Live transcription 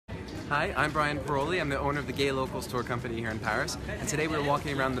Hi, I'm Bryan Pirolli. I'm the owner of the Gay local store company here in Paris. And today we're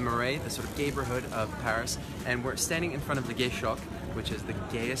walking around the Marais, the sort of neighborhood of Paris, and we're standing in front of the Gayest, which is the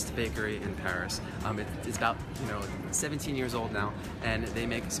gayest bakery in Paris. It's about 17 years old now, and they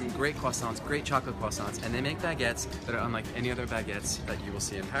make some great croissants, great chocolate croissants, and they make baguettes that are unlike any other baguettes that you will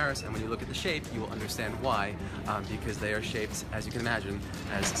see in Paris. And when you look at the shape, you will understand why, because they are shaped, as you can imagine,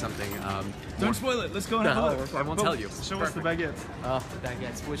 as something. Don't spoil it. Let's go and have a look. I won't tell you. Show us the baguette. The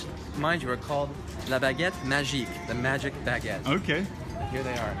baguettes, which, mind you, are called la baguette magique, the magic baguette. Okay. Here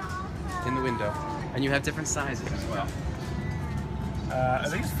they are, in the window, and you have different sizes as well. Are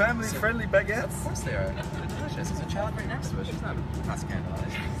these family-friendly baguettes? Of course they are. They're delicious. There's a child right next to us. She's not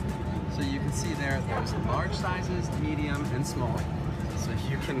scandalized. So you can see there's large sizes, medium, and small. So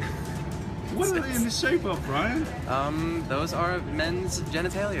you can. What are they in the shape of, Bryan? Those are men's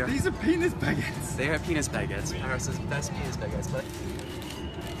genitalia. These are penis baguettes. They are penis baguettes. Paris' best penis baguettes, but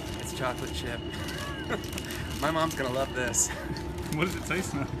it's chocolate chip. My mom's gonna love this. What does it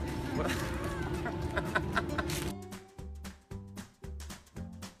taste like? What?